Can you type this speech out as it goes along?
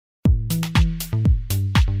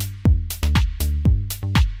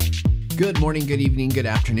Good morning, good evening, good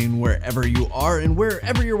afternoon, wherever you are and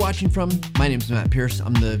wherever you're watching from. My name is Matt Pierce.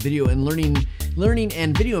 I'm the video and learning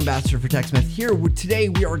and video ambassador for TechSmith. Here today,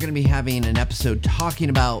 we are going to be having an episode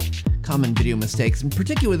talking about common video mistakes, and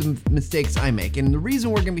particularly the mistakes I make. And the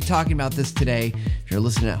reason we're going to be talking about this today, if you're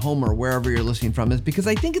listening at home or wherever you're listening from, is because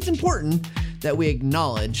I think it's important that we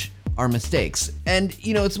acknowledge our mistakes. And,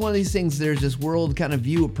 you know, it's one of these things, there's this world kind of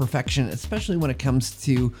view of perfection, especially when it comes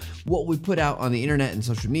to what we put out on the internet and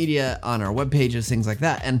social media, on our web pages, things like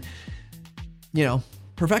that. And, you know,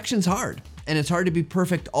 perfection's hard, and it's hard to be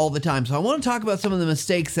perfect all the time. So I want to talk about some of the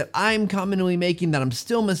mistakes that I'm commonly making, that I'm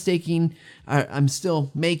still making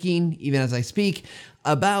even as I speak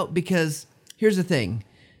about, because here's the thing.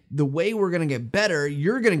 The way we're going to get better,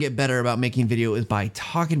 you're going to get better about making video, is by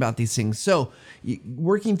talking about these things. So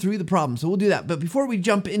working through the problem. So we'll do that. But before we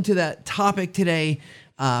jump into that topic today,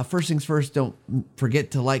 first things first, don't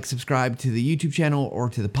forget to subscribe to the YouTube channel or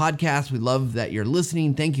to the podcast. We love that you're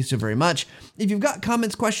listening. Thank you so very much. If you've got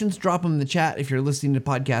comments, questions, drop them in the chat. If you're listening to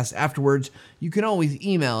podcasts afterwards, you can always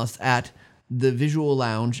email us at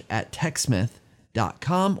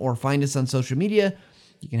thevisuallounge@techsmith.com or find us on social media.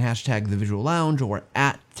 You can hashtag The Visual Lounge or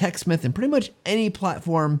at TechSmith in pretty much any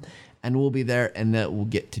platform, and we'll be there, and that will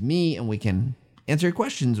get to me, and we can answer your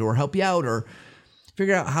questions or help you out or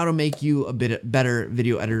figure out how to make you a bit better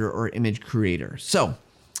video editor or image creator. So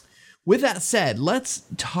with that said, let's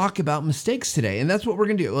talk about mistakes today. And that's what we're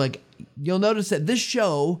going to do. You'll notice that this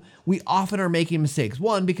show, we often are making mistakes.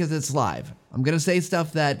 One, because it's live. I'm going to say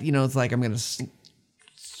stuff that, it's like I'm going to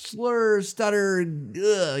slur, stutter,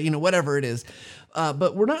 whatever it is.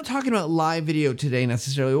 But we're not talking about live video today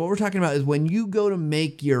necessarily. What we're talking about is when you go to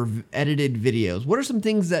make your edited videos, what are some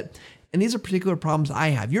things that, and these are particular problems I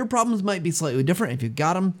have. Your problems might be slightly different. If you've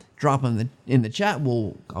got them, drop them in the chat.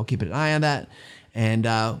 I'll keep an eye on that,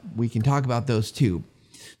 and we can talk about those too.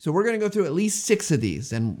 So we're going to go through at least 6 of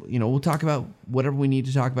these, and we'll talk about whatever we need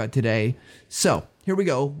to talk about today. So here we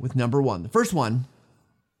go with number 1. The first one,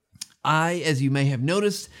 I, as you may have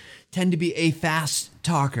noticed, tend to be a fast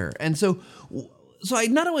talker. And so I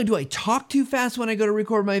not only do I talk too fast when I go to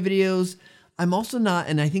record my videos, I'm also not,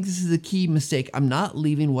 and I think this is a key mistake, I'm not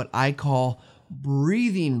leaving what I call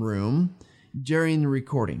breathing room during the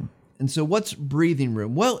recording. And so what's breathing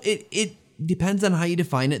room? Well, it depends on how you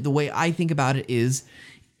define it. The way I think about it is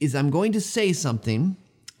I'm going to say something,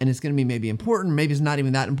 and it's going to be maybe important, maybe it's not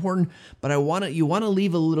even that important, but you want to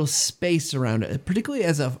leave a little space around it, particularly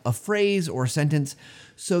as a phrase or a sentence,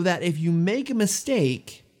 so that if you make a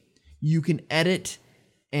mistake, you can edit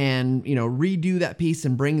and, redo that piece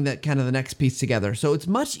and bring that kind of the next piece together. So it's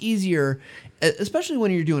much easier, especially when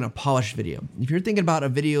you're doing a polished video. If you're thinking about a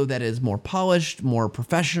video that is more polished, more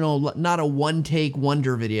professional, not a one-take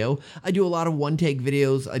wonder video. I do a lot of one-take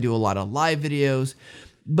videos. I do a lot of live videos.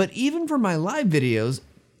 But even for my live videos,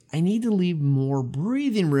 I need to leave more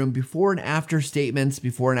breathing room before and after statements,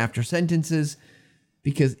 before and after sentences,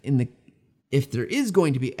 because if there is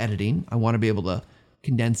going to be editing, I want to be able to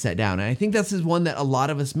condense that down. And I think this is one that a lot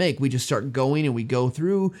of us make. We just start going and we go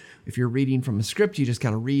through. If you're reading from a script, you just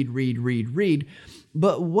kind of read.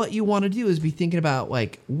 But what you want to do is be thinking about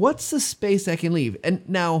what's the space I can leave? And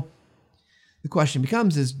now the question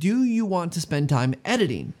becomes do you want to spend time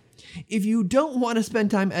editing? If you don't want to spend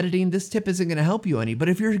time editing, this tip isn't going to help you any. But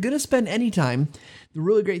if you're going to spend any time, the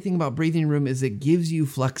really great thing about breathing room is it gives you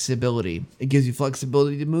flexibility. It gives you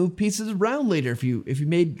flexibility to move pieces around later. If you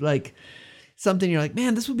made something you're like,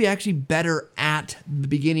 man, this would be actually better at the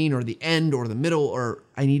beginning or the end or the middle, or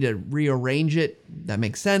I need to rearrange it. That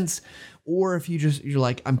makes sense. Or if you're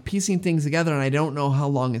like, I'm piecing things together and I don't know how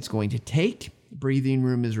long it's going to take, breathing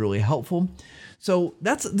room is really helpful. So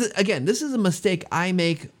again, this is a mistake I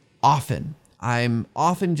make often. I'm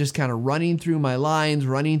often just kind of running through my lines,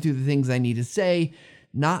 running through the things I need to say,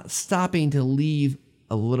 not stopping to leave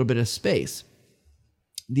a little bit of space.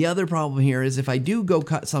 The other problem here is if I do go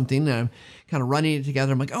cut something and I'm kind of running it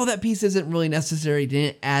together, I'm like, oh, that piece isn't really necessary,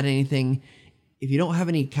 didn't add anything. If you don't have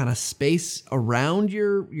any kind of space around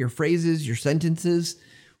your phrases, your sentences,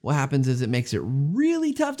 what happens is it makes it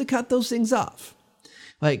really tough to cut those things off,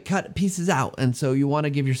 cut pieces out. And so you want to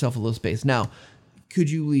give yourself a little space. Now, could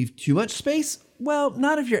you leave too much space? Well,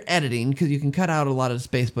 not if you're editing, because you can cut out a lot of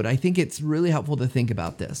space, but I think it's really helpful to think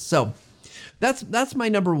about this. So that's my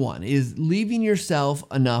number 1, is leaving yourself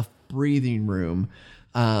enough breathing room.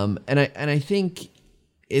 And I think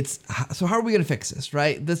so how are we going to fix this,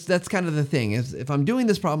 right? That's kind of the thing, is if I'm doing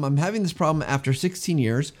this problem, I'm having this problem after 16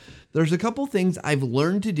 years, there's a couple things I've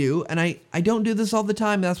learned to do, and I don't do this all the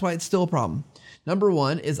time. That's why it's still a problem. Number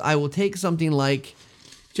 1 is I will take something like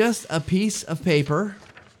just a piece of paper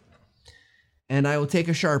and I will take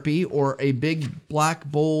a Sharpie or a big black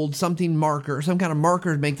bold something marker, some kind of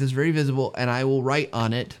marker to make this very visible, and I will write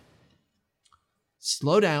on it,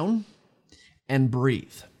 slow down and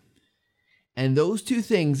breathe. And those two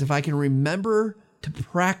things, if I can remember to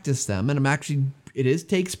practice them, and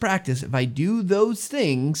takes practice. If I do those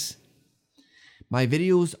things, my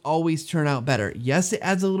videos always turn out better. Yes, it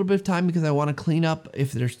adds a little bit of time because I want to clean up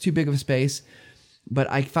if there's too big of a space, but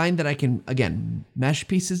I find that I can, again, mesh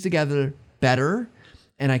pieces together better,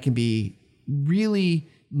 and I can be really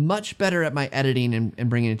much better at my editing and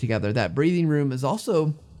bringing it together. That breathing room is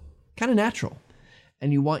also kind of natural,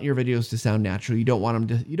 and you want your videos to sound natural. You don't want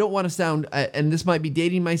to sound, and this might be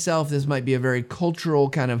dating myself. This might be a very cultural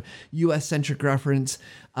kind of US centric reference.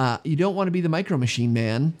 You don't want to be the Micro Machine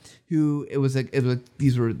Man who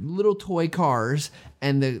these were little toy cars,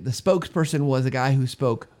 and the spokesperson was a guy who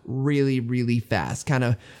spoke really, really fast, kind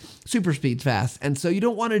of super speed fast. And so you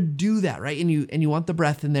don't want to do that, right? And you want the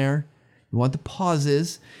breath in there. You want the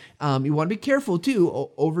pauses. You want to be careful too.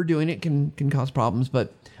 Overdoing it can cause problems,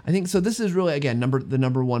 but I think so. This is really, again, the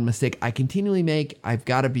number one mistake I continually make. I've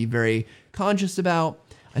got to be very conscious about.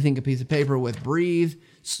 I think a piece of paper with breathe,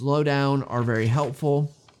 slow down are very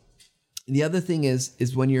helpful. The other thing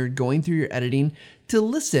is when you're going through your editing, to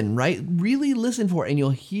listen, right? Really listen for it, and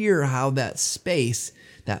you'll hear how that space,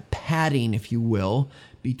 that padding, if you will,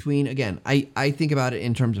 between, again, I think about it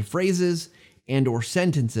in terms of phrases and or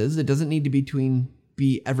sentences. It doesn't need to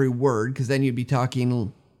be every word, because then you'd be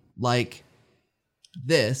talking like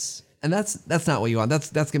this, and that's not what you want.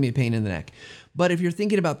 That's gonna be a pain in the neck. But if you're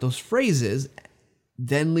thinking about those phrases,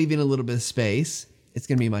 then leaving a little bit of space, it's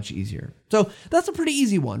gonna be much easier. So that's a pretty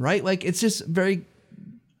easy one, right? Like, it's just very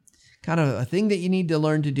kind of a thing that you need to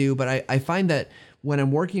learn to do. But I find that when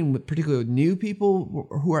I'm working with, particularly with new people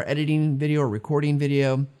who are editing video or recording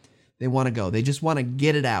video, they want to go. They just want to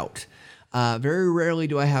get it out. Very rarely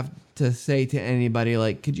do I have to say to anybody,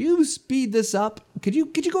 like, could you speed this up? Could you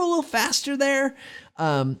go a little faster there?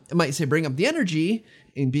 I might say bring up the energy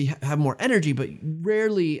and have more energy, but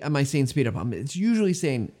rarely am I saying speed up. It's usually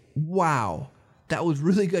saying, wow, that was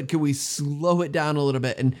really good. Can we slow it down a little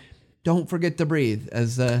bit? And don't forget to breathe,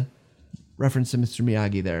 as a reference to Mr.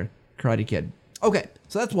 Miyagi there, Karate Kid. Okay,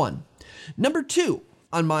 so that's one. Number two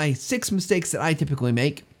on my 6 mistakes that I typically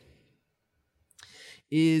make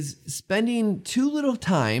is spending too little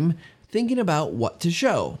time thinking about what to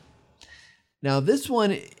show. Now, this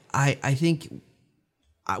one, I think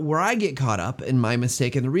where I get caught up in my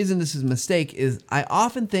mistake, and the reason this is a mistake is I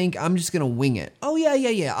often think I'm just going to wing it. Oh,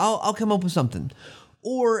 yeah, I'll come up with something.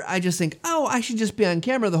 Or I just think, oh, I should just be on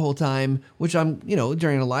camera the whole time, which I'm,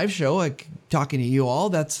 during a live show, like talking to you all,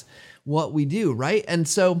 that's what we do, right? And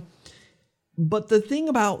so, but the thing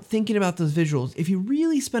about thinking about those visuals, if you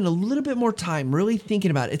really spend a little bit more time really thinking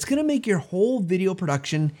about it, it's going to make your whole video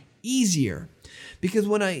production easier. Because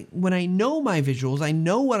when I know my visuals, I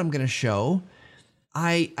know what I'm going to show,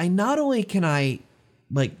 I not only can I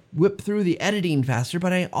like whip through the editing faster,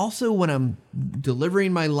 but I also, when I'm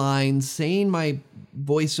delivering my lines, saying my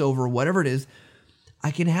voiceover, whatever it is, I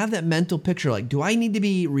can have that mental picture. Like, do I need to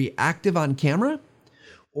be reactive on camera?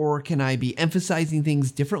 Or can I be emphasizing things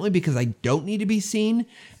differently because I don't need to be seen?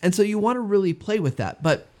 And so you want to really play with that.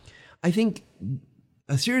 But I think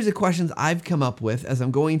a series of questions I've come up with as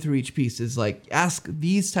I'm going through each piece is like, ask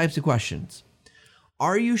these types of questions.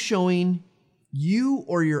 Are you showing you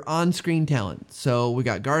or your on-screen talent? So we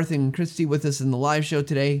got Garth and Christy with us in the live show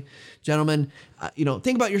today. Gentlemen,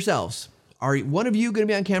 think about yourselves. Are one of you going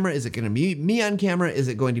to be on camera? Is it going to be me on camera? Is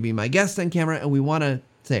it going to be my guest on camera? And we want to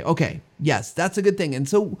say, okay, yes, that's a good thing. And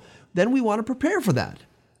so then we want to prepare for that.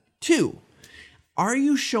 2, are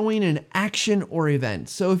you showing an action or event?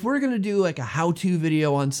 So if we're going to do like a how-to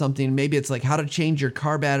video on something, maybe it's like how to change your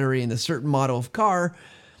car battery in a certain model of car,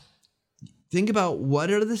 think about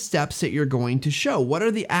what are the steps that you're going to show? What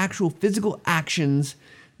are the actual physical actions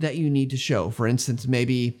that you need to show? For instance,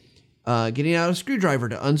 maybe getting out a screwdriver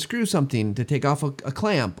to unscrew something, to take off a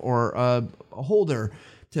clamp or a holder,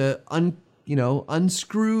 to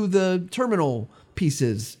unscrew the terminal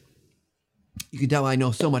pieces. You can tell I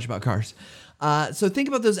know so much about cars. So think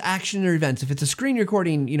about those action or events. If it's a screen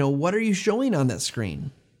recording, what are you showing on that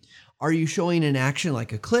screen? Are you showing an action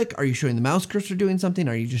like a click? Are you showing the mouse cursor doing something?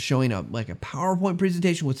 Are you just showing a PowerPoint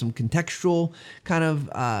presentation with some contextual kind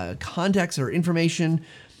of context or information?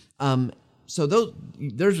 So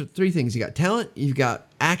there's 3 things. You got talent, you've got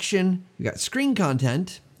action, you got screen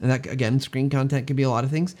content. And that, again, screen content can be a lot of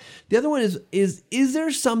things. The other one is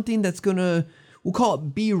there something that's going to, we'll call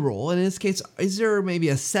it B-roll. And in this case, is there maybe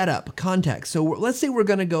a setup, context? So let's say we're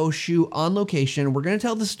going to go shoot on location. We're going to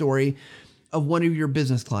tell the story of one of your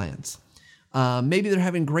business clients. Maybe they're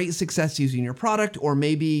having great success using your product, or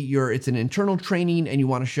maybe it's an internal training and you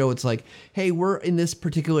want to show it's like, hey, we're in this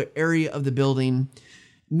particular area of the building.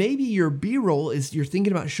 Maybe your B-roll is you're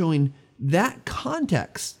thinking about showing that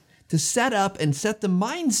context to set up and set the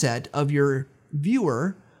mindset of your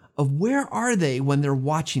viewer of where are they when they're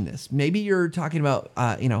watching this. Maybe you're talking about,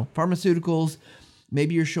 pharmaceuticals.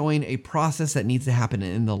 Maybe you're showing a process that needs to happen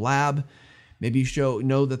in the lab. Maybe you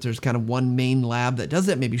know that there's kind of one main lab that does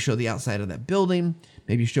it. Maybe you show the outside of that building.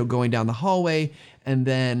 Maybe you show going down the hallway. And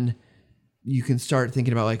then you can start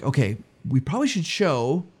thinking about like, okay, we probably should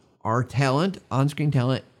show our talent, on-screen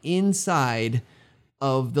talent, inside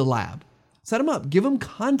of the lab. Set them up. Give them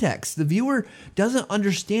context. The viewer doesn't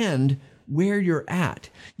understand where you're at.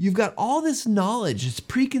 You've got all this knowledge, this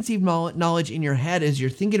preconceived knowledge in your head as you're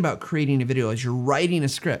thinking about creating a video, as you're writing a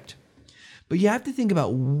script. But you have to think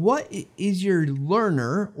about what is your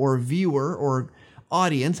learner or viewer or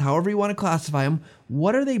audience, however you want to classify them,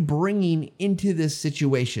 what are they bringing into this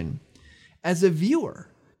situation? As a viewer,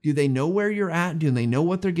 do they know where you're at? Do they know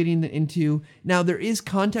what they're getting into? Now, there is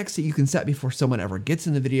context that you can set before someone ever gets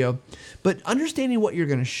in the video, but understanding what you're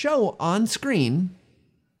going to show on screen,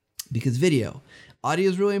 because audio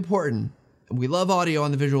is really important. We love audio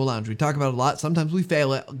on the Visual Lounge. We talk about it a lot. Sometimes we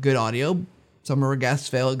fail at good audio. Some of our guests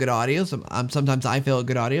fail at good audio. Sometimes I fail at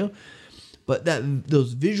good audio, but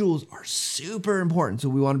those visuals are super important. So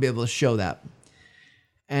we want to be able to show that.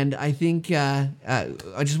 And I think I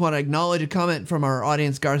just want to acknowledge a comment from our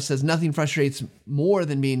audience. Garth says, nothing frustrates more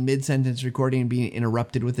than being mid-sentence recording and being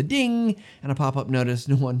interrupted with a ding and a pop-up notice.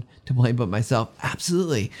 No one to blame but myself.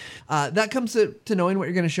 Absolutely. That comes to knowing what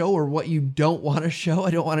you're going to show or what you don't want to show.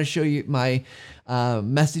 I don't want to show you my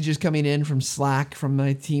messages coming in from Slack from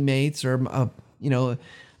my teammates or,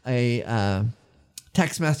 a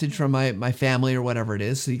text message from my family or whatever it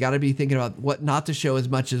is. So you got to be thinking about what not to show as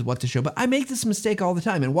much as what to show. But I make this mistake all the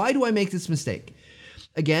time. And why do I make this mistake?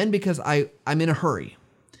 Again, because I'm in a hurry.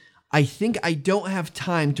 I think I don't have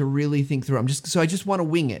time to really think through. I just want to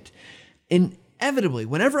wing it. Inevitably,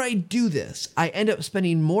 whenever I do this, I end up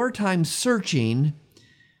spending more time searching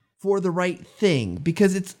for the right thing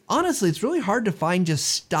because it's really hard to find just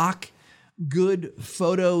stock good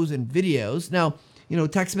photos and videos. Now,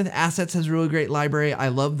 TechSmith Assets has a really great library. I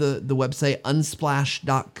love the website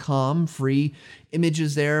unsplash.com, free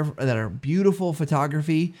images there that are beautiful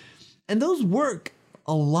photography. And those work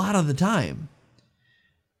a lot of the time.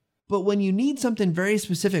 But when you need something very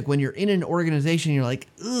specific, when you're in an organization, you're like,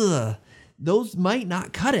 those might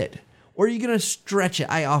not cut it. Or you're going to stretch it.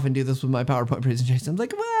 I often do this with my PowerPoint presentations. I'm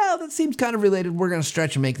like, well, that seems kind of related. We're going to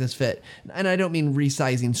stretch and make this fit. And I don't mean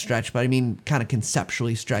resizing stretch, but I mean kind of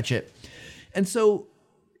conceptually stretch it. And so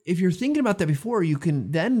if you're thinking about that before, you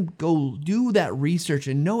can then go do that research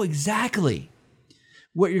and know exactly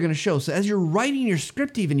what you're going to show. So as you're writing your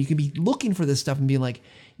script even, you can be looking for this stuff and being like,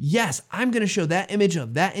 yes, I'm going to show that image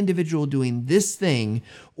of that individual doing this thing,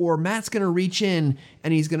 or Matt's going to reach in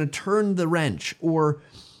and he's going to turn the wrench, or,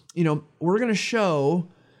 we're going to show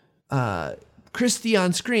Christy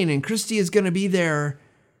on screen and Christy is going to be there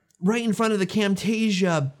right in front of the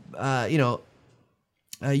Camtasia,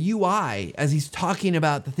 UI as he's talking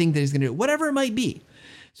about the thing that he's going to do, whatever it might be.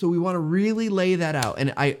 So we want to really lay that out.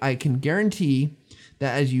 And I can guarantee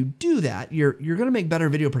that as you do that, you're going to make better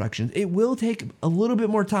video productions. It will take a little bit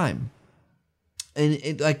more time and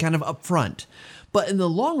it kind of upfront. But in the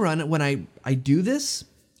long run, when I do this,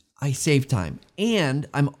 I save time and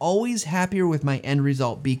I'm always happier with my end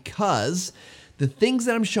result because the things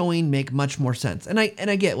that I'm showing make much more sense. And I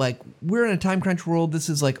get like, we're in a time crunch world. This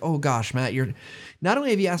is like, oh gosh, Matt, not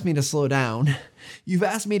only have you asked me to slow down, you've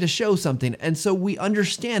asked me to show something. And so we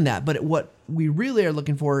understand that, but what we really are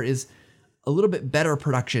looking for is a little bit better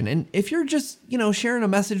production. And if you're just, sharing a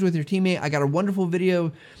message with your teammate, I got a wonderful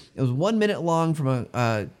video. It was 1 minute long from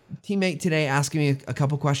a teammate today asking me a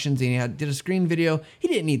couple questions, and he did a screen video. He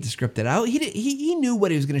didn't need to script it out. He knew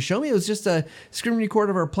what he was going to show me. It was just a screen record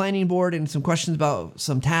of our planning board and some questions about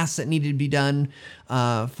some tasks that needed to be done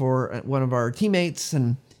for one of our teammates.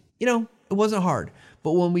 And, it wasn't hard.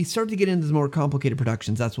 But when we start to get into the more complicated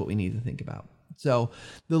productions, that's what we need to think about. So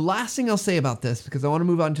the last thing I'll say about this, because I want to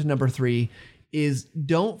move on to number 3, is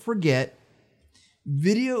don't forget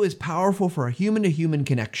video is powerful for a human-to-human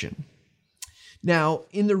connection. Now,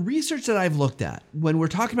 in the research that I've looked at, when we're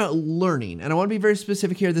talking about learning, and I want to be very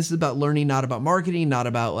specific here, this is about learning, not about marketing, not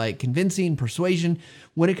about like convincing, persuasion.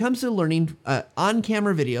 When it comes to learning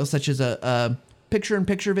on-camera video, such as a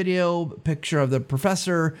picture-in-picture video, picture of the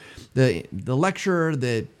professor, the lecturer,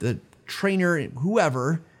 the trainer,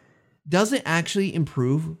 whoever, doesn't actually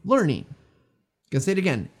improve learning. Gonna say it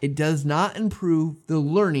again. It does not improve the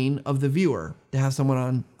learning of the viewer to have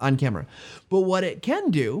someone on camera. But what it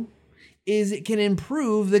can do is it can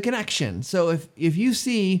improve the connection. So if you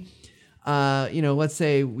see, let's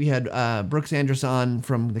say we had Brooks Andrus on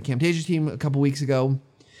from the Camtasia team a couple weeks ago.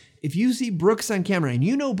 If you see Brooks on camera and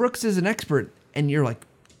you know Brooks is an expert and you're like,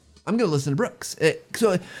 I'm going to listen to Brooks.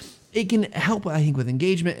 So it can help, I think, with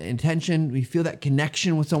engagement and attention. We feel that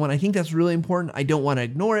connection with someone. I think that's really important. I don't want to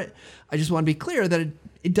ignore it. I just want to be clear that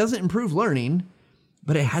it doesn't improve learning,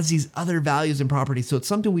 but it has these other values and properties. So it's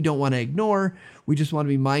something we don't want to ignore. We just want to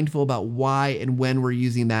be mindful about why and when we're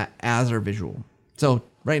using that as our visual. So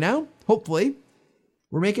right now, hopefully,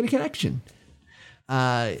 we're making a connection.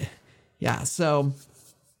 So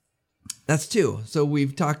that's 2. So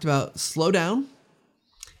we've talked about slow down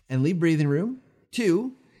and leave breathing room.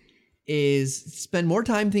 2 is spend more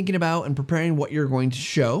time thinking about and preparing what you're going to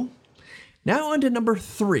show. Now on to number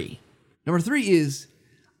 3. Number 3 is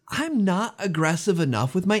I'm not aggressive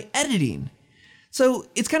enough with my editing. So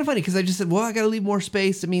it's kind of funny because I just said, well, I got to leave more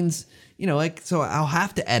space. It means, so I'll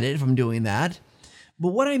have to edit if I'm doing that. But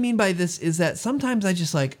what I mean by this is that sometimes I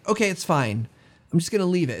just okay, it's fine. I'm just going to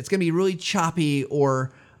leave it. It's going to be really choppy,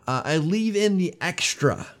 or I leave in the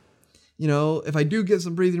extra. If I do get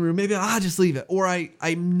some breathing room, maybe I'll just leave it. Or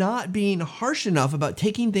I'm not being harsh enough about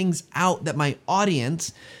taking things out that my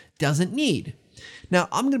audience doesn't need. Now,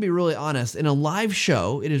 I'm going to be really honest. In a live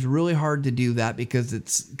show, it is really hard to do that because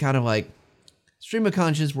it's kind of like stream of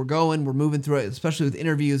conscious. We're moving through it, especially with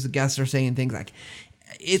interviews. The guests are saying things like,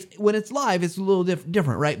 when it's live, it's a little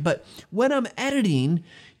different, right? But when I'm editing,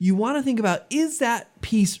 you want to think about, is that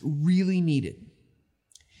piece really needed?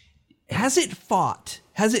 Has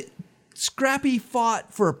it scrappy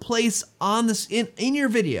fought for a place on this in your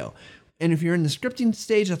video? And if you're in the scripting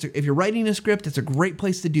stage, if you're writing a script, it's a great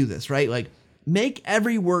place to do this, right? Like, make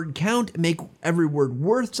every word count, make every word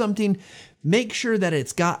worth something. Make sure that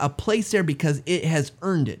it's got a place there because it has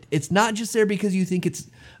earned it. It's not just there because you think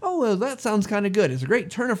well, that sounds kind of good. It's a great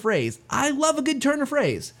turn of phrase. I love a good turn of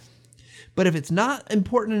phrase. But if it's not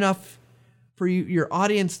important enough for your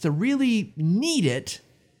audience to really need it,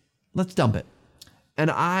 let's dump it. And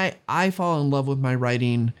I fall in love with my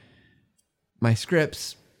writing, my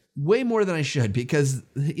scripts, way more than I should because,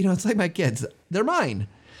 it's like my kids. They're mine.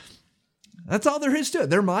 That's all there is to it.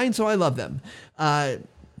 They're mine, so I love them.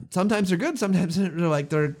 Sometimes they're good. Sometimes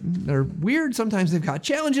they're weird. Sometimes they've got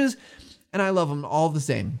challenges, and I love them all the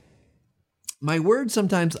same. My words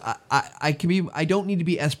sometimes I don't need to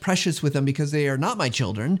be as precious with them because they are not my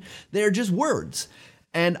children. They are just words.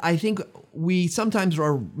 And I think we sometimes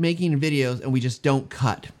are making videos and we just don't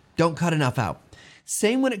cut enough out.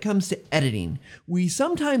 Same when it comes to editing. We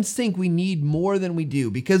sometimes think we need more than we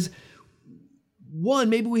do because, one,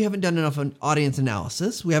 maybe we haven't done enough audience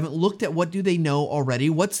analysis. We haven't looked at what do they know already.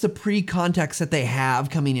 What's the pre-context that they have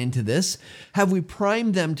coming into this? Have we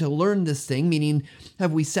primed them to learn this thing? Meaning,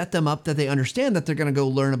 have we set them up that they understand that they're going to go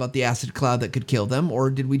learn about the acid cloud that could kill them? Or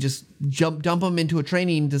did we just dump them into a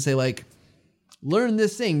training to say learn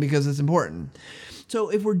this thing because it's important? So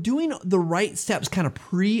if we're doing the right steps kind of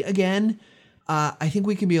again, I think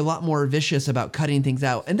we can be a lot more vicious about cutting things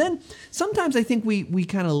out. And then sometimes I think we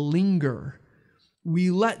kind of linger.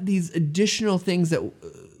 We let these additional things that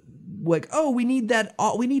we need that.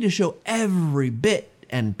 We need to show every bit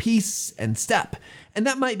and piece and step. And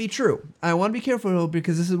that might be true. I want to be careful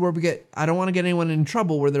because this is where I don't want to get anyone in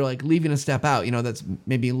trouble where they're leaving a step out, that's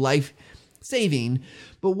maybe life saving.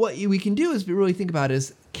 But what we can do is really think about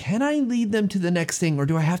is, can I lead them to the next thing or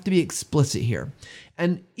do I have to be explicit here?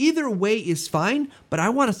 And either way is fine, but I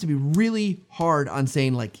want us to be really hard on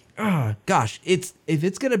saying if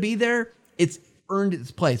it's going to be there, it's earned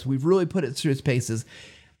its place. We've really put it through its paces.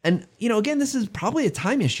 And, again, this is probably a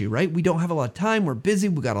time issue, right? We don't have a lot of time. We're busy.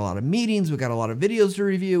 We got a lot of meetings. We got a lot of videos to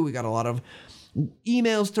review. We got a lot of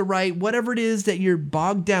emails to write, whatever it is that you're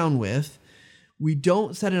bogged down with. We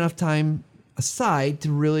don't set enough time aside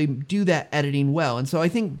to really do that editing well. And so I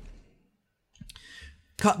think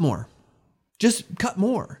cut more. Just cut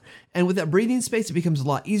more. And with that breathing space, it becomes a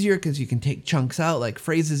lot easier because you can take chunks out, like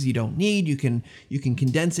phrases you don't need. You can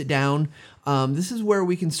condense it down. This is where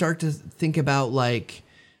we can start to think about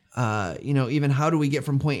even how do we get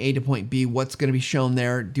from point A to point B? What's going to be shown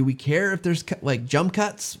there? Do we care if there's jump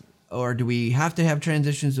cuts, or do we have to have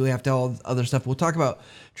transitions? Do we have to all other stuff? We'll talk about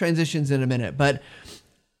transitions in a minute, but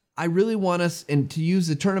I really want us, and to use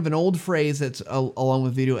the turn of an old phrase that's along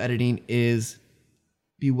with video editing, is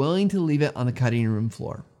be willing to leave it on the cutting room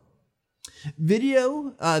floor.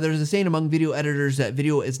 Video, there's a saying among video editors that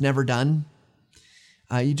video is never done.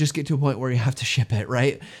 You just get to a point where you have to ship it,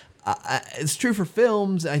 right? it's true for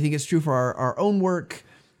films. I think it's true for our own work,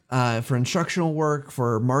 for instructional work,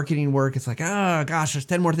 for marketing work. It's like, oh gosh, there's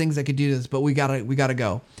 10 more things I could do this, but we gotta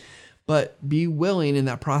go. But be willing in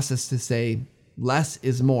that process to say less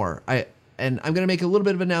is more. And I'm going to make a little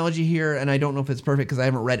bit of analogy here, and I don't know if it's perfect because I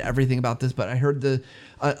haven't read everything about this, but I heard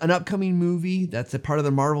an upcoming movie that's a part of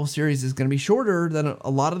the Marvel series is going to be shorter than a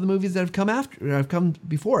lot of the movies that have come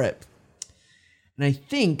before it. And I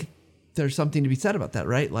think there's something to be said about that,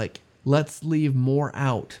 right? Like, let's leave more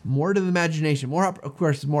out, more to the imagination, of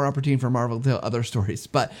course, more opportunity for Marvel to tell other stories,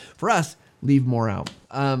 but for us, leave more out.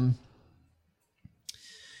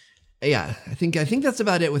 Yeah, I think that's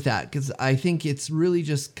about it with that, because I think it's really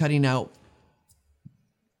just cutting out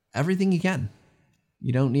everything you can.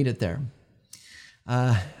 You don't need it there.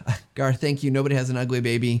 Garth, thank you. Nobody has an ugly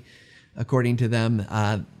baby, according to them.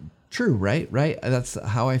 True, right? That's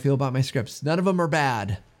how I feel about my scripts. None of them are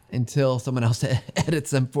bad until someone else edits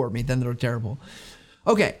them for me. Then they're terrible.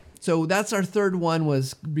 Okay, so that's our third one,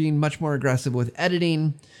 was being much more aggressive with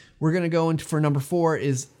editing. We're going to go into for number 4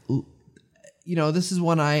 is, this is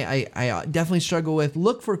one I definitely struggle with.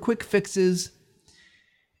 Look for quick fixes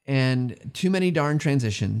and too many darn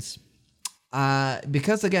transitions.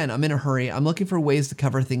 Because again, I'm in a hurry. I'm looking for ways to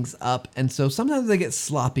cover things up. And so sometimes I get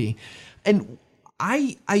sloppy. And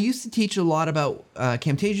I used to teach a lot about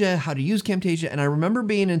Camtasia, how to use Camtasia. And I remember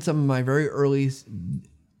being in some of my very early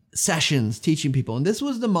sessions teaching people. And this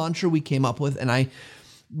was the mantra we came up with. And I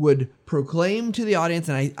would proclaim to the audience,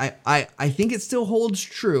 and I think it still holds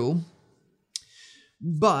true,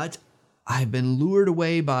 but I've been lured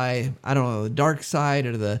away by, I don't know, the dark side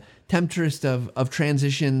or the temptress of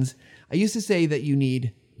transitions. I used to say that you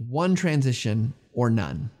need one transition or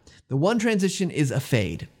none. The one transition is a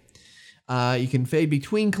fade. You can fade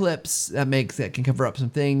between clips. That can cover up some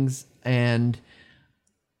things, and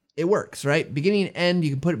it works, right? Beginning and end,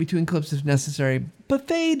 you can put it between clips if necessary, but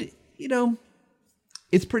fade,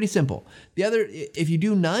 it's pretty simple. The other, if you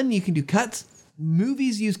do none, you can do cuts.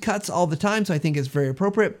 Movies use cuts all the time, so I think it's very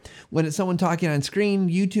appropriate. When it's someone talking on screen,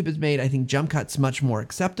 YouTube has made, I think, jump cuts much more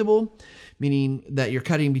acceptable, meaning that you're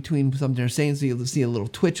cutting between something they're saying, so you'll see a little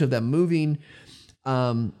twitch of them moving.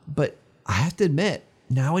 But I have to admit,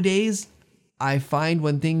 nowadays, I find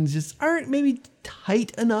when things just aren't maybe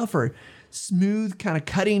tight enough or smooth, kind of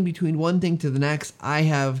cutting between one thing to the next,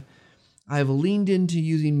 I've leaned into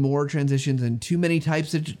using more transitions and too many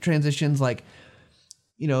types of transitions. Like,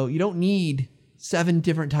 you don't need 7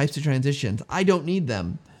 different types of transitions. I don't need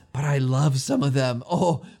them, but I love some of them.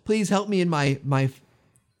 Oh, please help me in my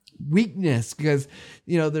weakness, because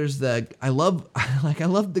there's I love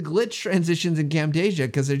the glitch transitions in Camtasia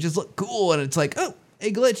because they just look cool, and it's like, oh,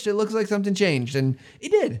 it glitched. It looks like something changed, and it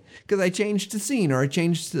did, because I changed the scene or I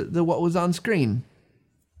changed the what was on screen.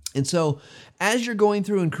 And so as you're going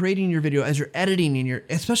through and creating your video, as you're editing, and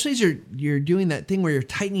especially as you're doing that thing where you're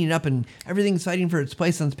tightening it up and everything's fighting for its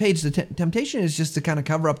place on the page, the temptation is just to kind of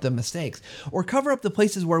cover up the mistakes or cover up the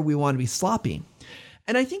places where we want to be sloppy.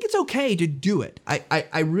 And I think it's okay to do it.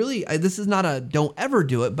 I really, this is not a don't ever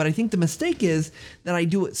do it, but I think the mistake is that I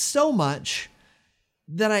do it so much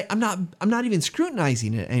that I'm not even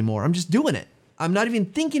scrutinizing it anymore. I'm just doing it. I'm not even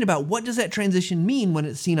thinking about what does that transition mean when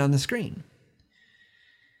it's seen on the screen.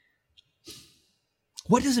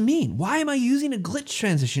 What does it mean? Why am I using a glitch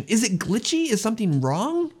transition? Is it glitchy? Is something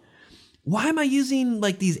wrong? Why am I using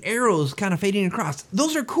like these arrows kind of fading across?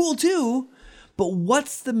 Those are cool too, but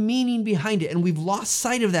what's the meaning behind it? And we've lost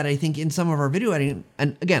sight of that, I think, in some of our video editing.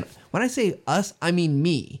 And again, when I say us, I mean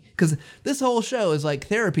me, because this whole show is like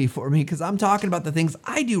therapy for me, because I'm talking about the things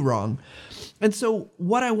I do wrong. And so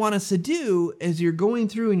what I want us to do is you're going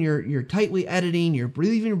through and you're tightly editing, you're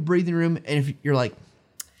leaving your breathing room, and if you're like,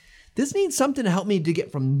 this needs something to help me to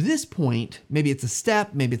get from this point, maybe it's a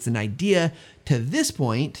step, maybe it's an idea, to this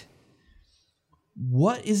point,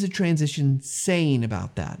 what is the transition saying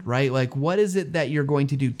about that, right? Like, what is it that you're going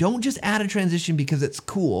to do? Don't just add a transition because it's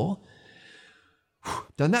cool.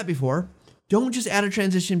 Done that before. Don't just add a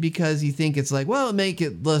transition because you think it's like, well,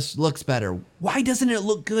 it looks better. Why doesn't it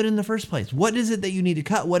look good in the first place? What is it that you need to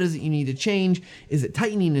cut? What is it you need to change? Is it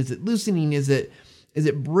tightening? Is it loosening? Is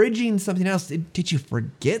it bridging something else? Did you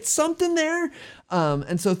forget something there?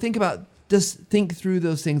 And so think through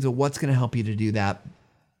those things of what's going to help you to do that.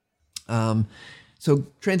 So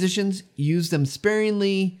transitions, use them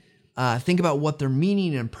sparingly. Think about what their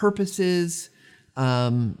meaning and purpose is.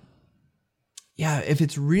 If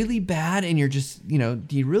it's really bad and you're just, do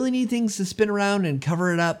you really need things to spin around and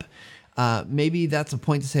cover it up? Maybe that's a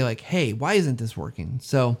point to say like, hey, why isn't this working?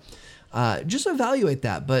 So just evaluate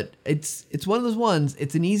that. But it's one of those ones,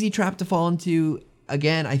 it's an easy trap to fall into.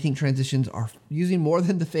 again, I think transitions are using more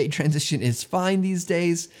than the fade transition is fine these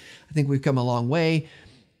days. I think we've come a long way.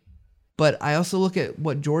 But I also look at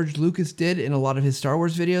what George Lucas did in a lot of his Star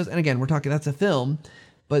Wars videos. And again, we're talking, that's a film.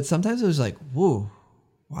 But sometimes it was like, whoa,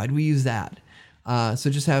 why do we use that? So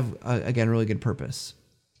just have, again, really good purpose.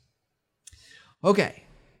 Okay,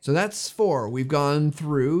 so that's 4. We've gone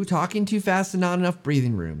through talking too fast and not enough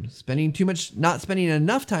breathing room, not spending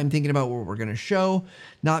enough time thinking about what we're going to show,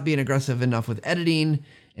 not being aggressive enough with editing,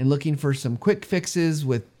 and looking for some quick fixes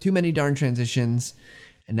with too many darn transitions.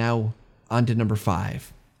 And now on to number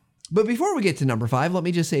 5. But before we get to number 5, let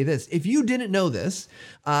me just say this. If you didn't know this,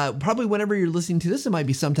 probably whenever you're listening to this, it might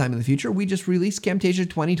be sometime in the future, we just released Camtasia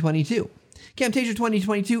 2022. Camtasia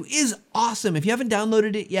 2022 is awesome. If you haven't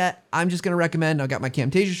downloaded it yet, I'm just going to recommend, I've got my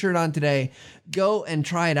Camtasia shirt on today. Go and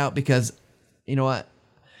try it out because, you know what?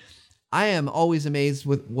 I am always amazed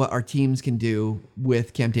with what our teams can do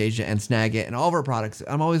with Camtasia and Snagit and all of our products.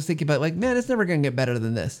 I'm always thinking about like, man, it's never going to get better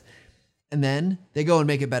than this. And then they go and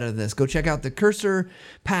make it better than this. Go check out the cursor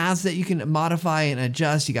paths that you can modify and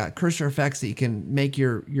adjust. You got cursor effects that you can make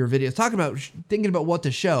your videos. Thinking about what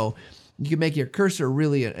to show. You can make your cursor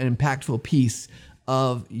really an impactful piece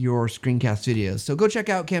of your screencast videos. So go check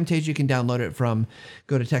out Camtasia. You can download it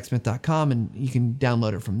go to techsmith.com and you can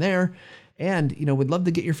download it from there. And, we'd love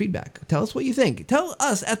to get your feedback. Tell us what you think. Tell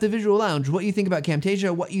us at the Visual Lounge what you think about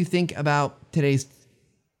Camtasia, what you think about today's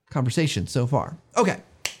conversation so far. Okay,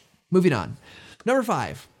 moving on. Number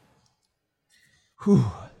 5.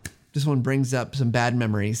 This one brings up some bad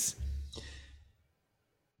memories.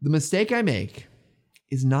 The mistake I make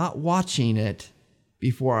is not watching it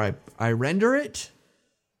before I render it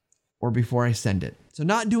or before I send it. So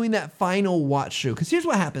not doing that final watch through. Because here's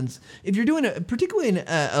what happens. If you're doing particularly in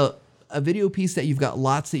a video piece that you've got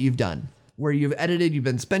lots that you've done, where you've edited, you've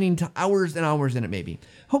been spending hours and hours in it maybe.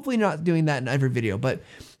 Hopefully not doing that in every video, but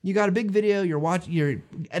you got a big video, you're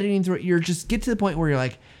editing through it, you're just get to the point where you're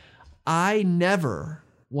like, I never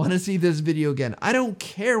want to see this video again. I don't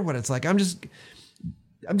care what it's like. I'm just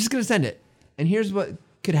going to send it. And here's what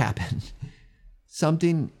could happen.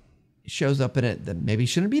 Something shows up in it that maybe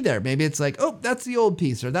shouldn't be there. Maybe it's like, oh, that's the old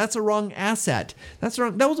piece, or that's a wrong asset. That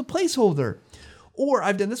was a placeholder. Or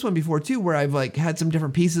I've done this one before too, where I've like had some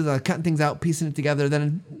different pieces, cutting things out, piecing it together.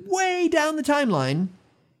 Then way down the timeline,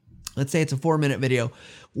 let's say it's a 4-minute video,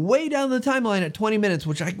 way down the timeline at 20 minutes,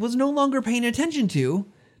 which I was no longer paying attention to,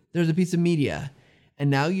 there's a piece of media.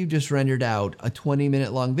 And now you've just rendered out a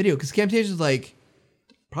 20-minute long video because Camtasia is like,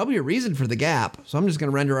 probably a reason for the gap. So I'm just going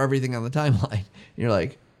to render everything on the timeline. And you're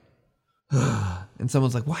like, and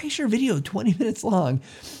someone's like, why is your video 20 minutes long?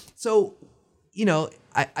 So,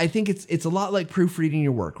 I think it's a lot like proofreading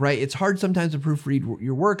your work, right? It's hard sometimes to proofread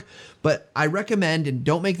your work, but I recommend, and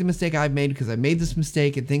don't make the mistake I've made because I made this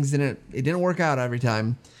mistake and it didn't work out every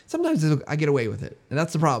time. Sometimes I get away with it. And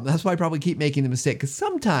that's the problem. That's why I probably keep making the mistake because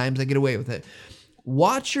sometimes I get away with it.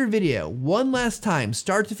 Watch your video one last time,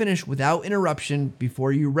 start to finish without interruption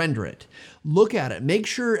before you render it. Look at it. Make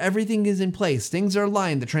sure everything is in place. Things are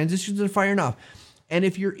aligned. The transitions are firing off. And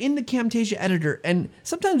if you're in the Camtasia editor, and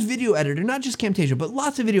sometimes video editor, not just Camtasia, but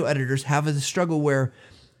lots of video editors have a struggle where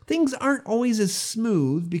things aren't always as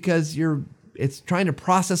smooth because it's trying to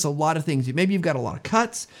process a lot of things. Maybe you've got a lot of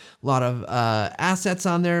cuts, a lot of assets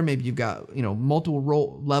on there. Maybe you've got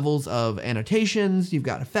multiple levels of annotations. You've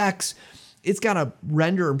got effects. It's got to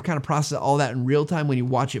render and kind of process all that in real time when you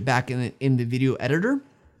watch it back in the video editor.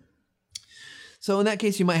 So in that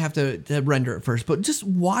case, you might have to render it first, but just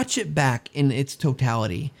watch it back in its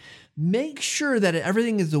totality. Make sure that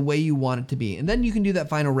everything is the way you want it to be. And then you can do that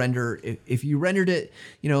final render. If you rendered it,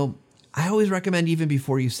 I always recommend even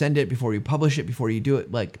before you send it, before you publish it, before you do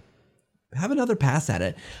it, like have another pass at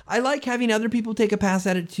it. I like having other people take a pass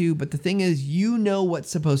at it too, but the thing is, what's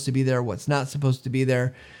supposed to be there, what's not supposed to be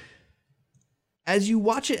there. As you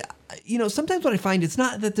watch it, sometimes what I find, it's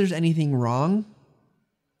not that there's anything wrong,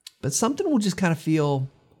 but something will just kind of feel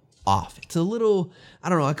off. It's a little, I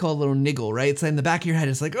don't know, I call it a little niggle, right? It's in the back of your head.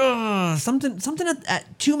 It's like, something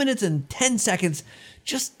at 2 minutes and 10 seconds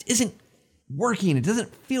just isn't working. It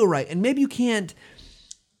doesn't feel right. And maybe you can't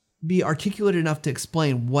be articulate enough to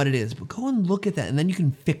explain what it is, but go and look at that and then you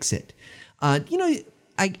can fix it.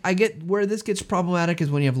 I get where this gets problematic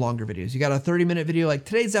is when you have longer videos. You got a 30-minute video like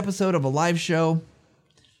today's episode of a live show.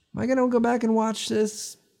 Am I going to go back and watch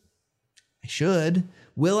this? I should.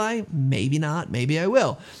 Will I? Maybe not. Maybe I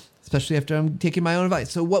will, especially after I'm taking my own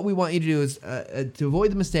advice. So what we want you to do is to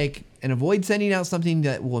avoid the mistake and avoid sending out something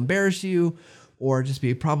that will embarrass you or just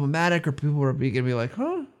be problematic or people are going to be like,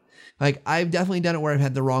 huh? Like I've definitely done it where I've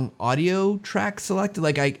had the wrong audio track selected.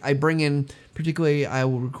 Like I bring in, particularly I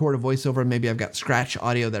will record a voiceover. Maybe I've got scratch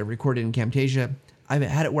audio that I recorded in Camtasia. I've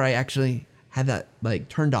had it where I actually had that like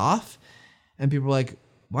turned off, and people were like,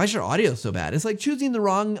 why is your audio so bad? It's like choosing the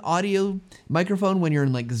wrong audio microphone when you're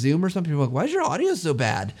in like Zoom or something. People are like, why is your audio so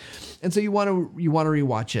bad? And so you want to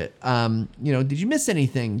rewatch it. Did you miss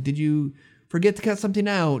anything? Did you forget to cut something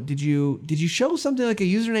out? Did you show something like a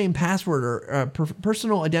username, password, or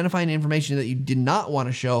personal identifying information that you did not want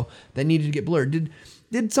to show that needed to get blurred?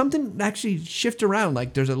 Did something actually shift around?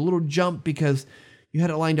 Like there's a little jump because you had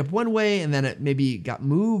it lined up one way and then it maybe got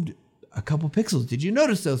moved a couple pixels. Did you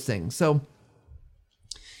notice those things? So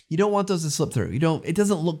you don't want those to slip through. It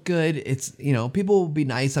doesn't look good. It's, people will be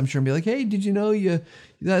nice, I'm sure, and be like, hey, did you know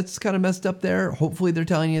that's kind of messed up there? Hopefully they're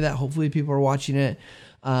telling you that. Hopefully people are watching it.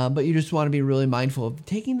 But you just want to be really mindful of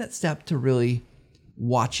taking that step to really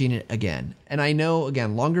watching it again. And I know,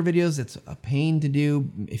 again, longer videos, it's a pain to do.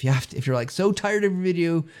 If you're like so tired of your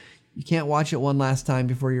video, you can't watch it one last time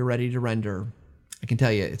before you're ready to render. I can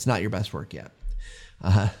tell you, it's not your best work yet.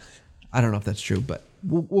 I don't know if that's true, but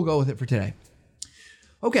we'll go with it for today.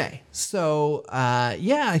 Okay, so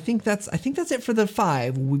I think that's it for the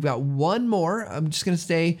 5. We've got one more. I'm just gonna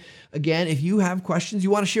say again, if you have questions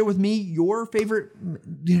you want to share with me, your favorite,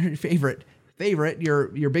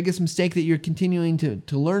 your biggest mistake that you're continuing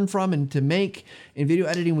to learn from and to make in video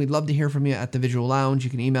editing, we'd love to hear from you at the Visual Lounge.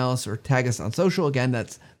 You can email us or tag us on social. Again,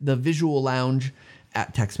 that's the Visual Lounge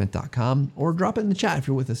at techsmith.com, or drop it in the chat if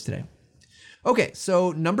you're with us today. Okay,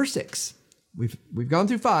 so number 6. We've gone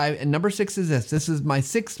through 5, and number 6 is this. This is my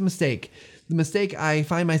 6th mistake. The mistake I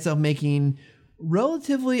find myself making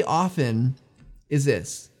relatively often is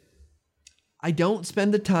this. I don't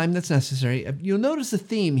spend the time that's necessary. You'll notice a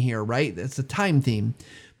theme here, right? It's a time theme.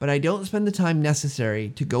 But I don't spend the time necessary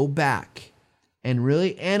to go back and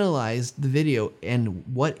really analyze the video and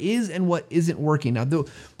what is and what isn't working. Now,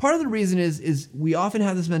 part of the reason is we often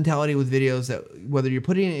have this mentality with videos that whether you're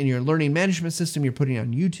putting it in your learning management system, you're putting it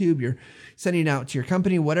on YouTube, you're sending it out to your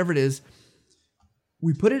company, whatever it is,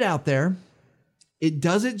 we put it out there, it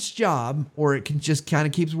does its job, or it can just kind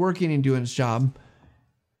of keeps working and doing its job.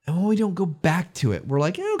 And when we don't go back to it, we're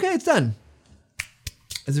like, okay, it's done.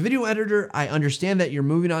 As a video editor, I understand that you're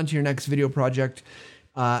moving on to your next video project.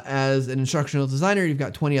 As an instructional designer, you've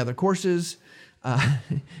got 20 other courses.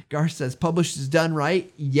 Garth says published is done,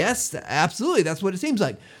 right? Yes, absolutely. That's what it seems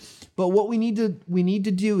like. But what we need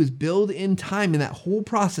to do is build in time in that whole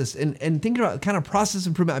process and think about kind of process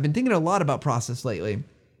improvement. I've been thinking a lot about process lately.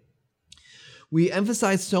 We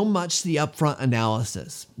emphasize so much the upfront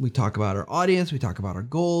analysis. We talk about our audience. We talk about our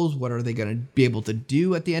goals. What are they going to be able to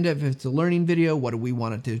do at the end of it? If it's a learning video, what do we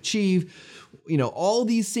want it to achieve? All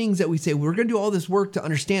these things that we say, we're going to do all this work to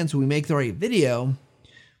understand so we make the right video.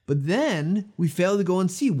 But then we fail to go and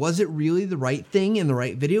see, was it really the right thing in the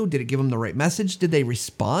right video? Did it give them the right message? Did they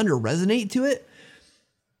respond or resonate to it?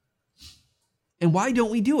 And why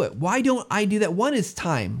don't we do it? Why don't I do that? One is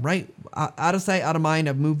time, right? Out of sight, out of mind.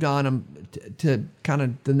 I've moved on to kind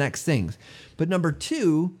of the next things. But number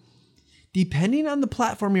 2, depending on the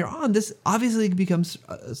platform you're on, this obviously becomes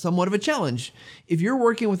somewhat of a challenge. If you're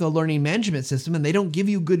working with a learning management system and they don't give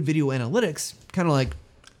you good video analytics, kind of like,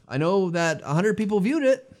 I know that 100 people viewed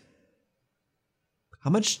it. How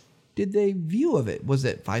much did they view of it? Was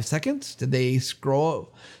it 5 seconds? Did they scrub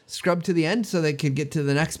to the end so they could get to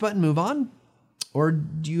the next button, move on? Or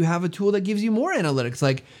do you have a tool that gives you more analytics?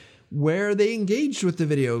 Like, where they engaged with the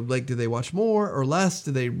video? Like, did they watch more or less?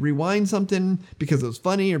 Did they rewind something because it was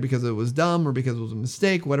funny or because it was dumb or because it was a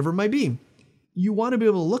mistake, whatever it might be? You want to be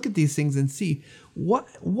able to look at these things and see what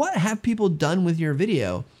have people done with your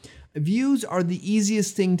video. Views are the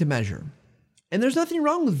easiest thing to measure. And there's nothing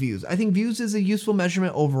wrong with views. I think views is a useful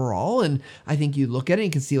measurement overall. And I think you look at it and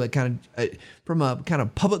you can see like kind of from a kind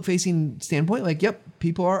of public facing standpoint, like, yep,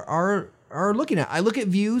 people are looking at. I look at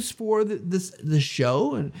views for the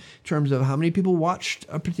show in terms of how many people watched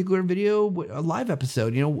a particular video, a live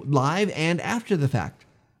episode, live and after the fact.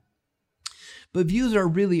 But views are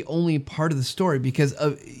really only part of the story because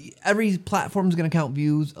of every platform is going to count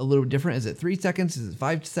views a little different. Is it 3 seconds? Is it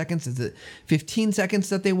 5 seconds? Is it 15 seconds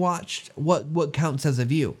that they watched? What counts as a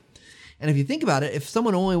view? And if you think about it, if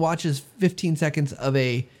someone only watches 15 seconds of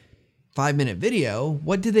a 5-minute video,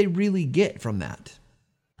 what do they really get from that?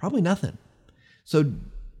 Probably nothing. So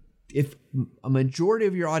if a majority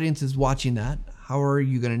of your audience is watching that, how are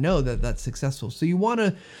you going to know that that's successful? So you want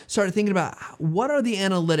to start thinking about what are the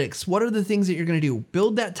analytics? What are the things that you're going to do?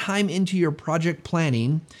 Build that time into your project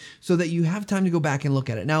planning so that you have time to go back and look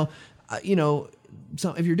at it. Now,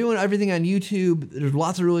 so if you're doing everything on YouTube, there's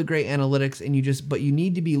lots of really great analytics, and but you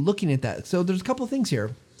need to be looking at that. So there's a couple of things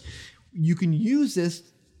here. You can use this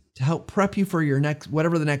to help prep you for your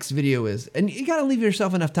whatever the next video is. And you got to leave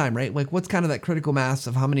yourself enough time, right? Like what's kind of that critical mass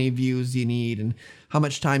of how many views do you need and how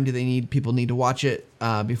much time do people need to watch it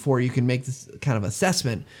before you can make this kind of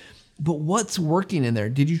assessment. But what's working in there?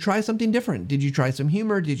 Did you try something different? Did you try some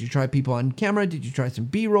humor? Did you try people on camera? Did you try some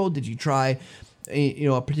B-roll? Did you try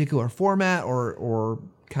a particular format or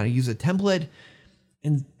kind of use a template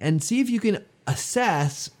and see if you can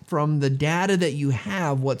assess from the data that you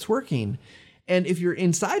have what's working. And if you're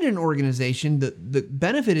inside an organization, the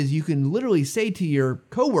benefit is you can literally say to your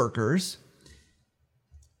coworkers,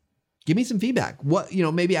 give me some feedback.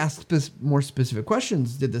 Maybe ask more specific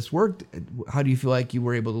questions. Did this work? How do you feel like you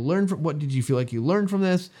were able to learn from? What did you feel like you learned from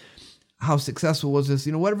this? How successful was this?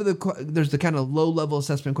 Whatever there's the kind of low level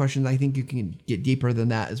assessment questions. I think you can get deeper than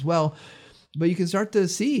that as well. But you can start to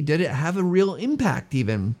see, did it have a real impact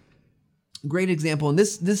even? Great example. And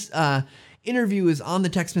this interview is on the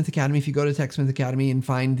TechSmith Academy. If you go to TechSmith Academy and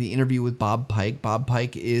find the interview with Bob Pike. Bob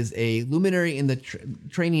Pike is a luminary in the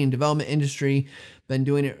training and development industry, been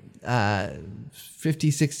doing it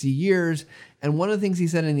 50, 60 years. And one of the things he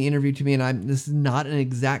said in the interview to me, and this is not an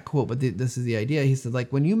exact quote, but this is the idea. He said,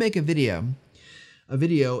 like, when you make a video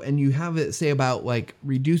and you have it say about like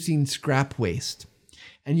reducing scrap waste,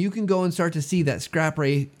 and you can go and start to see that scrap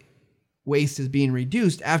waste is being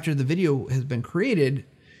reduced after the video has been created,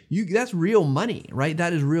 that's real money, right?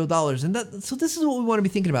 That is real dollars. And so this is what we want to be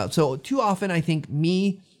thinking about. So too often, I think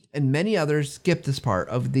me and many others skip this part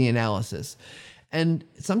of the analysis. And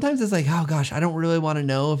sometimes it's like, oh gosh, I don't really want to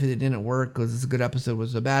know if it didn't work. Was this a good episode?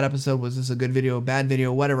 Was it a bad episode? Was this a good video, bad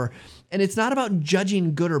video, whatever? And it's not about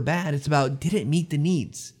judging good or bad. It's about, did it meet the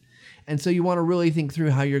needs? And so you want to really think through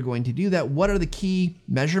how you're going to do that. What are the key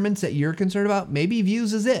measurements that you're concerned about? Maybe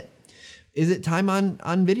views is it. Is it time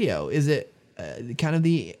on video? Is it kind of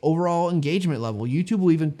the overall engagement level? YouTube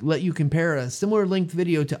will even let you compare a similar length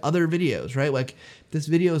video to other videos, right? Like this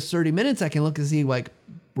video is 30 minutes. I can look and see like,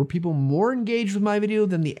 were people more engaged with my video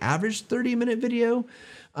than the average 30-minute video?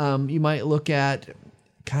 You might look at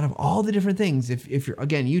kind of all the different things. If you're,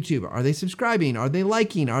 again, YouTube, are they subscribing? Are they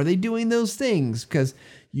liking? Are they doing those things? Because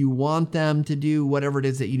you want them to do whatever it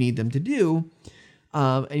is that you need them to do.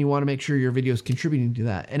 And you want to make sure your video is contributing to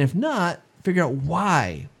that. And if not, figure out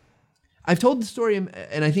why. I've told the story,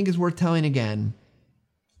 and I think it's worth telling again.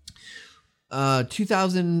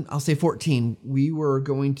 2014,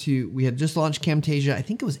 we had just launched Camtasia. I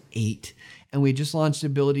think it was 8, and we just launched the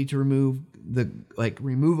ability to remove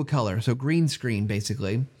a color, so green screen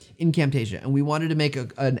basically in Camtasia. And we wanted to make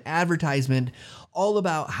an advertisement all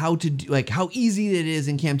about how to do, like how easy it is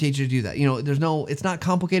in Camtasia to do that. It's not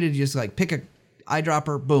complicated. You just like pick a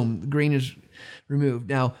eyedropper, boom, the green is removed.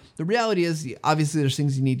 Now, the reality is, obviously, there's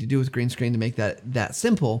things you need to do with green screen to make that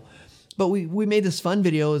simple. But we made this fun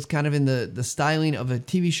video. It's kind of in the styling of a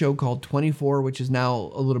TV show called 24, which is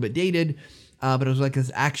now a little bit dated. But it was like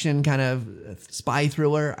this action kind of spy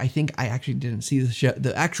thriller. I think I actually didn't see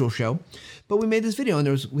the actual show. But we made this video,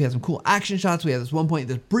 and we had some cool action shots. We had this one point,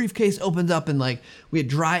 this briefcase opens up, and like we had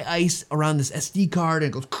dry ice around this SD card,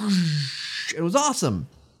 and it goes. It was awesome.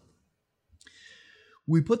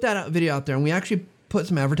 We put that video out there, and we actually put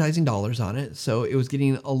some advertising dollars on it. So it was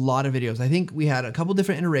getting a lot of videos. I think we had a couple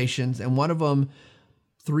different iterations, and one of them,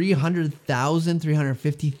 300,000,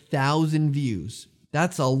 350,000 views.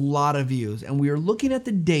 That's a lot of views. And we were looking at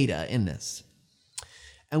the data in this.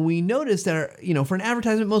 And we noticed that, for an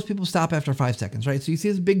advertisement, most people stop after 5 seconds, right? So you see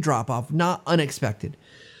this big drop off, not unexpected.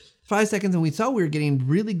 5 seconds, and we saw we were getting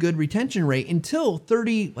really good retention rate until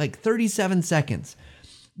 37 seconds.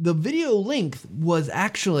 The video length was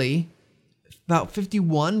actually about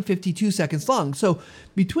 51, 52 seconds long. So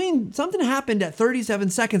between something happened at 37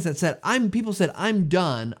 seconds that said, people said, I'm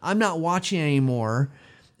done. I'm not watching anymore.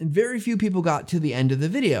 And very few people got to the end of the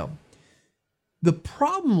video. The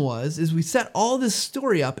problem is we set all this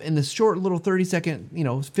story up in this short little 30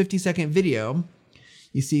 second, 50 second video.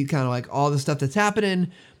 You see kind of like all the stuff that's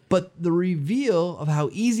happening, but the reveal of how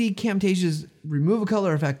easy Camtasia's remove a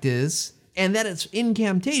color effect is, and that it's in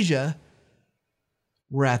Camtasia,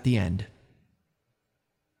 we're at the end.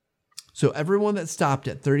 So everyone that stopped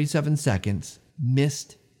at 37 seconds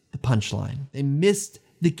missed the punchline. They missed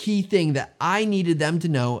the key thing that I needed them to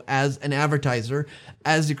know as an advertiser,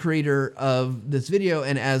 as the creator of this video,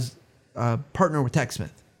 and as a partner with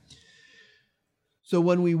TechSmith. So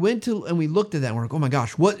when we went to and we looked at that, we're like, oh my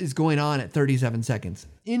gosh, what is going on at 37 seconds?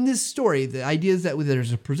 In this story, the idea is that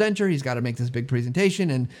there's a presenter, he's got to make this big presentation,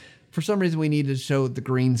 and for some reason we need to show the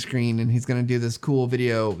green screen, and he's going to do this cool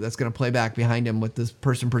video that's going to play back behind him with this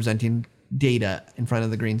person presenting data in front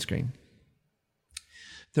of the green screen.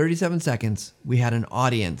 37 seconds, we had an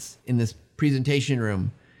audience in this presentation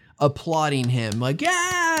room applauding him like,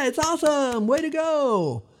 yeah, it's awesome, way to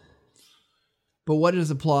go. But what does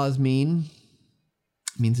applause mean?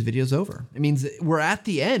 It means the video's over. It means we're at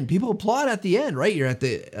the end. People applaud at the end, right? You're at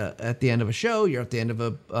the end of a show. You're at the end of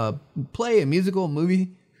a play, a musical, a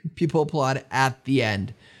movie. People applaud at the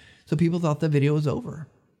end. So people thought the video was over.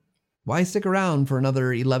 Why stick around for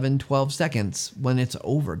another 11, 12 seconds when it's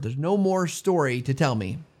over? There's no more story to tell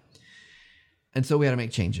me. And so we had to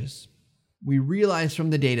make changes. We realized from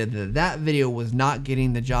the data that that video was not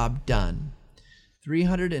getting the job done.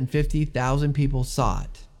 350,000 people saw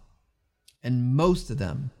it, and most of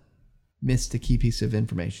them missed a key piece of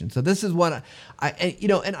information. So this is what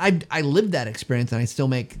I lived that experience, and I still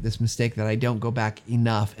make this mistake that I don't go back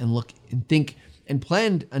enough and look and think and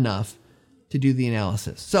plan enough to do the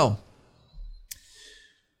analysis. So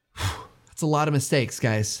that's a lot of mistakes,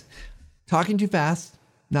 guys. Talking too fast,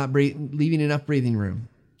 not leaving enough breathing room,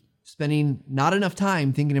 spending not enough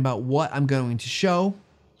time thinking about what I'm going to show,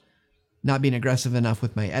 not being aggressive enough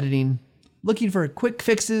with my editing, looking for quick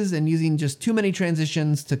fixes and using just too many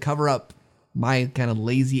transitions to cover up my kind of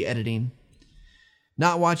lazy editing,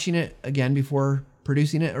 not watching it again before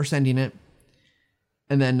producing it or sending it,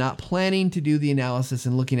 and then not planning to do the analysis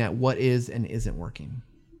and looking at what is and isn't working.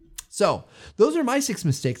 So those are my 6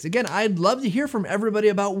 mistakes. Again, I'd love to hear from everybody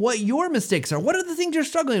about what your mistakes are. What are the things you're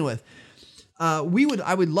struggling with? I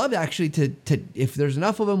would love actually to if there's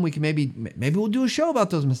enough of them, we can maybe we'll do a show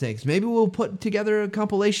about those mistakes. Maybe we'll put together a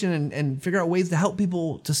compilation and figure out ways to help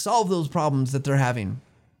people to solve those problems that they're having.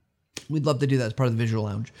 We'd love to do that as part of the Visual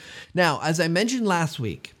Lounge. Now, as I mentioned last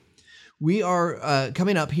week, we are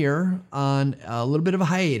coming up here on a little bit of a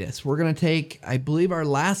hiatus. We're going to take, I believe our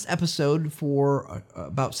last episode for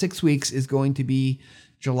about 6 weeks is going to be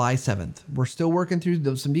July 7th. We're still working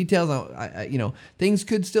through some details. Things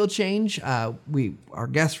could still change. Our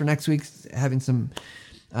guest for next week's having some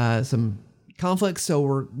conflicts, so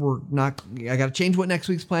we're not. I got to change what next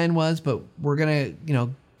week's plan was, but we're gonna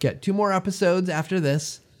get 2 more episodes after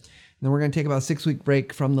this, and then we're gonna take about a 6-week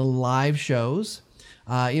break from the live shows.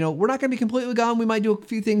 We're not going to be completely gone. We might do a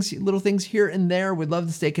few things, little things here and there. We'd love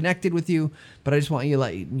to stay connected with you, but I just want you to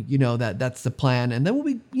let you know that that's the plan. And then we'll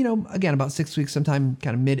be, again, about 6 weeks, sometime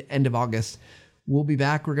kind of end of August, we'll be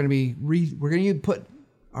back. We're going to put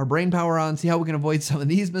our brain power on, see how we can avoid some of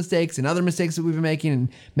these mistakes and other mistakes that we've been making and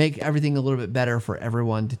make everything a little bit better for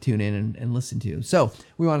everyone to tune in and listen to. So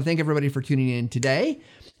we want to thank everybody for tuning in today.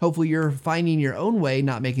 Hopefully you're finding your own way,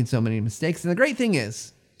 not making so many mistakes. And the great thing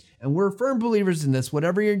is, and we're firm believers in this,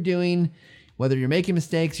 whatever you're doing, whether you're making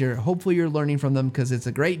mistakes, hopefully you're learning from them, because it's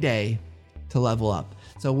a great day to level up.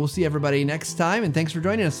 So we'll see everybody next time, and thanks for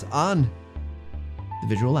joining us on the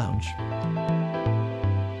Visual Lounge.